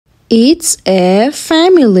It's a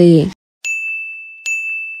family.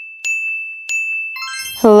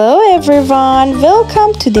 Hello everyone,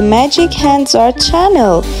 welcome to the Magic Hands Art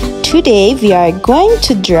channel. Today we are going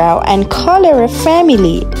to draw and color a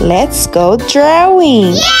family. Let's go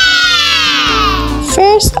drawing. Yeah!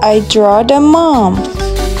 First I draw the mom.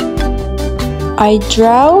 I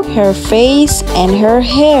draw her face and her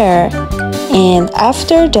hair. And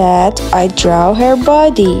after that I draw her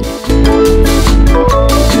body.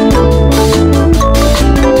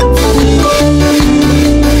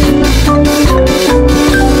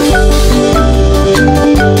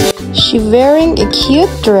 She wearing a cute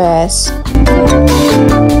dress.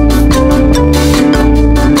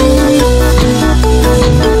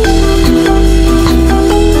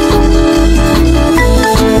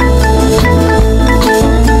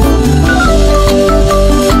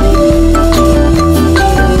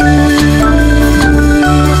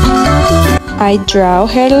 I draw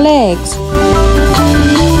her legs.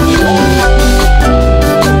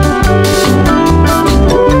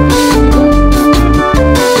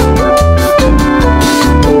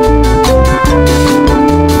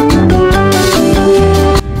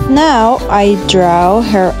 Now I draw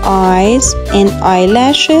her eyes and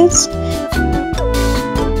eyelashes,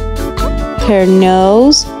 her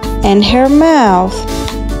nose and her mouth.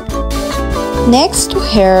 Next to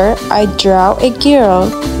her I draw a girl.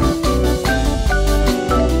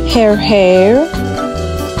 Her hair,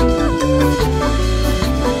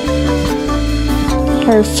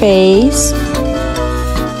 her face,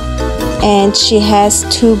 and she has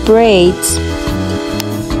two braids.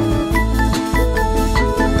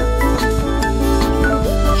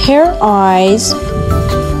 Her eyes,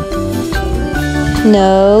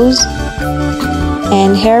 nose,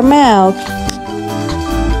 and her mouth.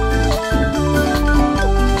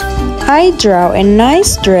 I draw a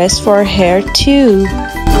nice dress for her too.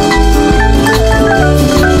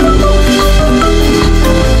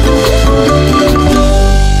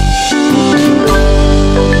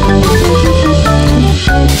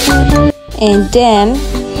 And then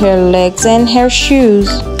her legs and her shoes.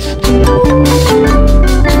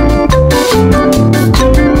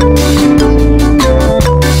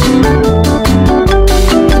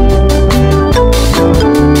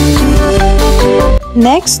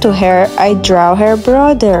 Next to her, I draw her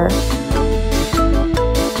brother.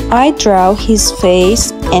 I draw his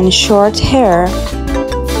face and short hair.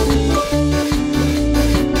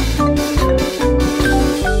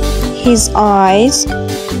 His eyes,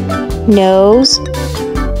 nose,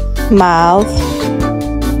 mouth.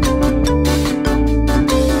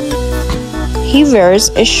 He wears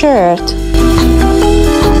a shirt.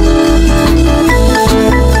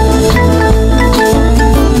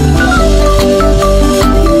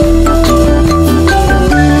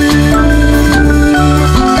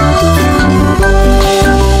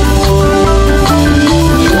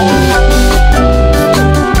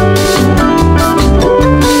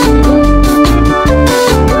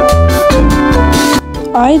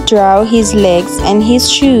 I draw his legs and his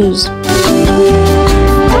shoes.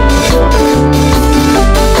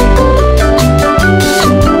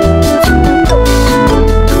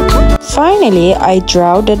 Finally, I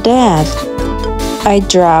draw the dad. I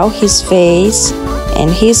draw his face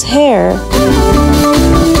and his hair.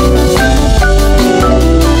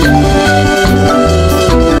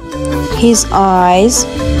 His eyes,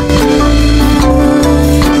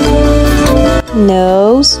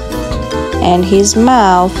 nose, and his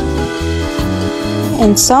mouth,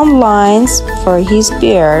 and some lines for his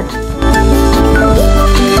beard.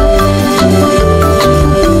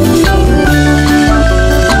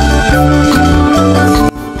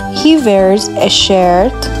 He wears a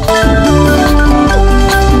shirt,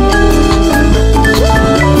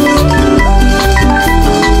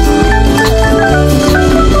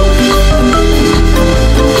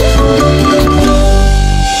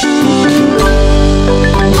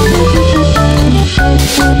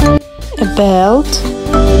 a belt,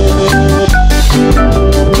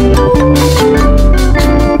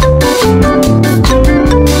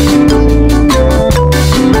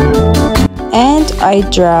 and I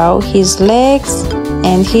draw his legs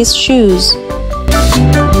and his shoes.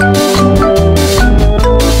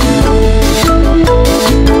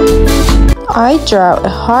 I draw a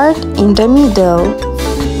heart in the middle.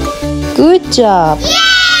 Good job!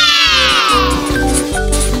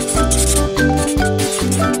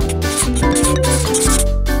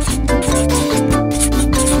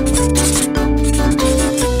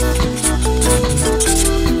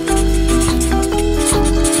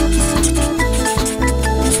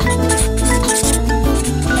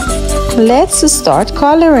 Let's start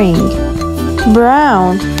coloring.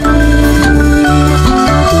 Brown.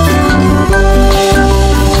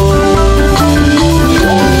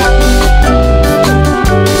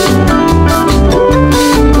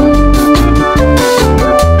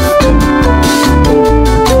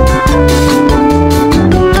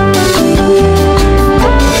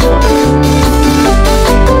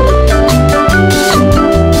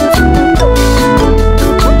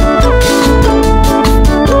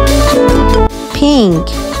 Pink.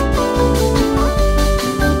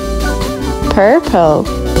 Purple.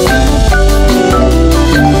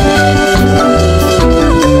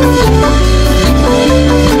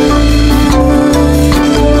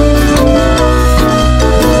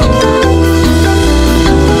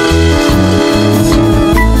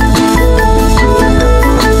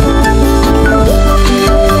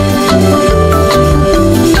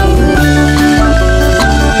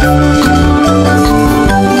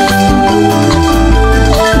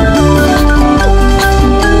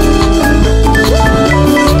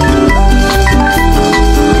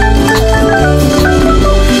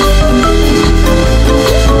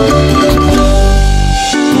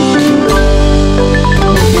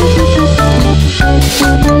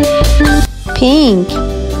 Pink.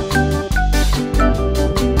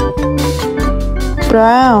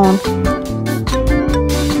 Brown.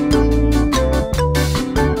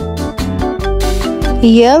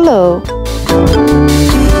 Yellow.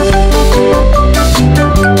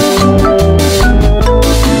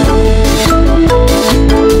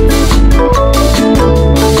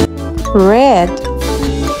 Red.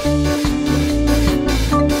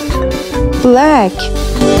 Black.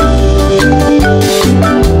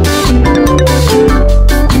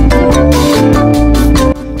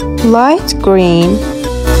 Light green.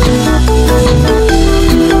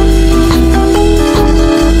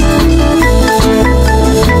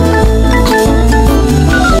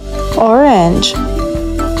 Orange.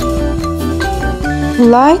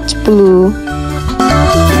 Light blue.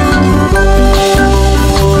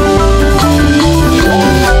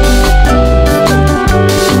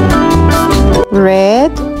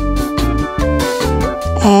 Red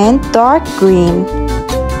and dark green.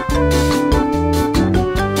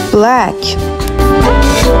 Black.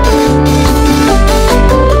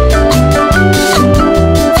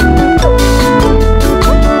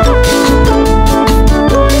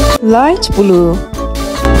 Light blue.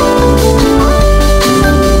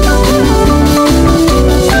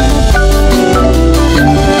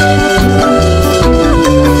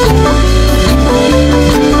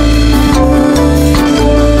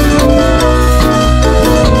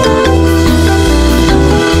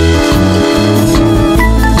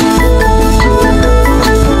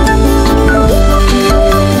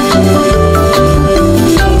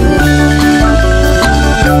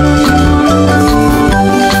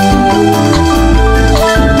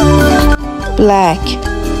 Black.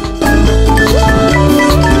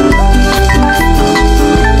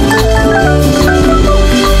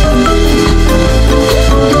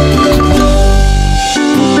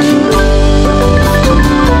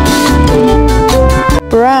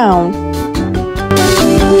 Brown.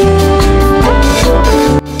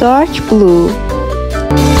 Dark blue.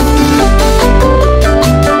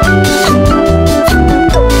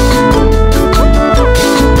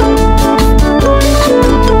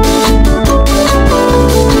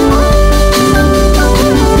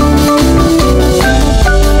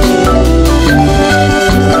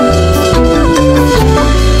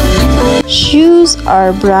 Shoes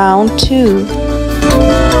are brown too.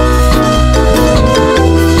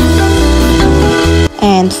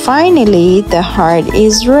 And finally, the heart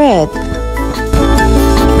is red.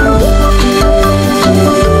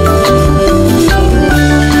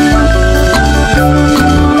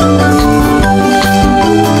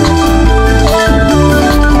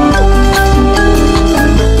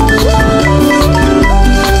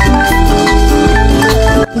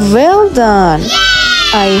 Well done!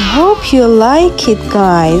 I hope you like it,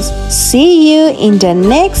 guys. See you in the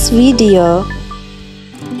next video.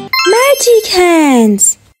 Magic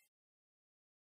hands!